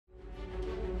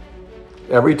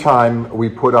Every time we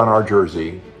put on our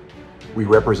jersey, we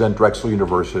represent Drexel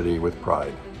University with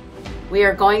pride. We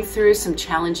are going through some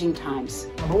challenging times.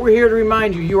 But we're here to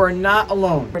remind you, you are not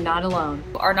alone. We're not alone.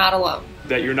 Are not alone.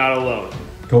 That you're not alone.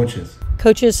 Coaches.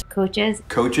 Coaches. Coaches.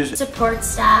 Coaches. Support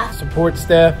staff. Support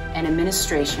staff. And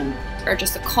administration. Or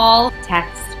just a call,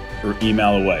 Text. Or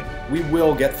email away. We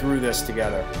will get through this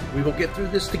together. We will get through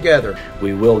this together.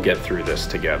 We will get through this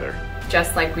together.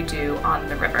 just like we do on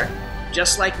the river.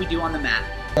 Just like we do on the mat.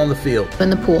 On the field. In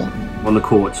the pool. On the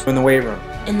courts. In the weight room.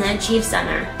 In the Chief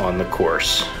Center. On the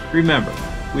course. Remember,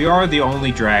 we are the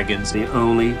only dragons. The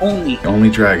only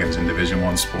dragons in Division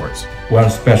I sports. We're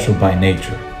special by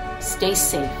nature. Stay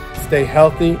safe. Stay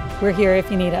healthy. We're here if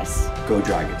you need us. Go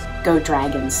Dragons. Go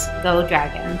Dragons. Go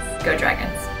Dragons. Go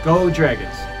Dragons. Go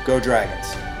Dragons. Go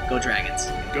Dragons. Go Dragons.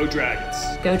 Go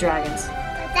Dragons. Go Dragons.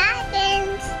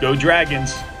 Go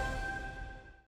Dragons.